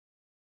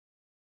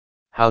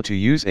How to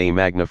use a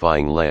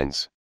magnifying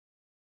lens.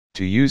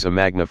 To use a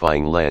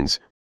magnifying lens,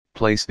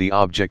 place the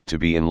object to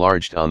be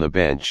enlarged on the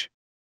bench.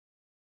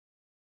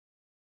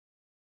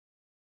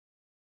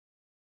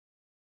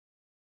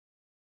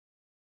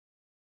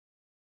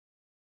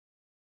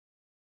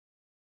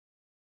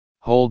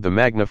 Hold the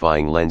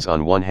magnifying lens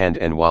on one hand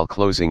and while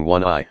closing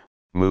one eye,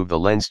 move the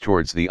lens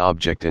towards the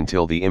object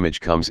until the image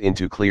comes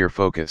into clear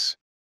focus.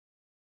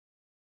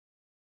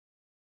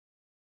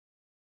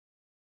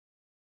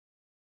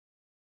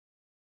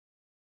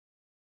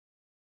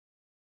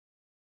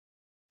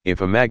 If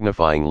a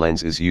magnifying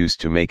lens is used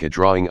to make a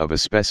drawing of a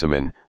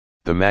specimen,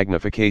 the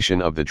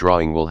magnification of the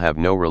drawing will have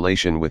no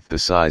relation with the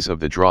size of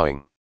the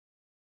drawing.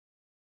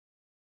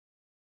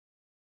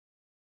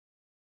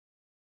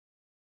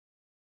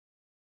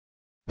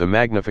 The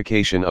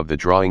magnification of the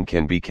drawing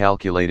can be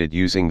calculated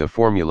using the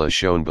formula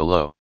shown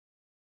below.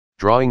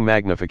 Drawing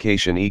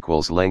magnification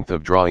equals length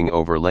of drawing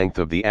over length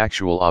of the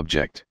actual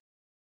object.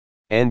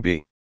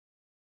 NB.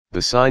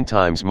 The sign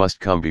times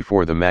must come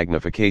before the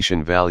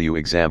magnification value,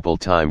 example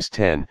times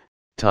 10,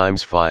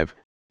 times 5,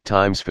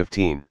 times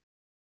 15.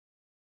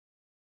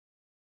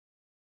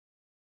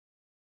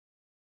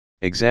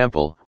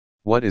 Example,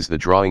 what is the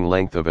drawing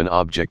length of an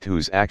object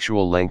whose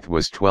actual length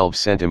was 12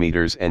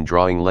 centimeters and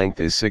drawing length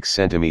is 6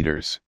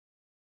 centimeters?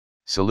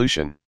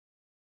 Solution.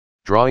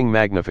 Drawing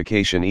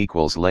magnification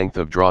equals length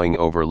of drawing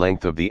over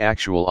length of the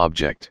actual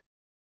object.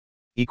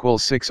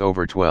 Equals 6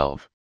 over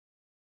 12.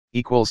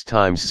 Equals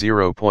times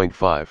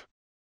 0.5.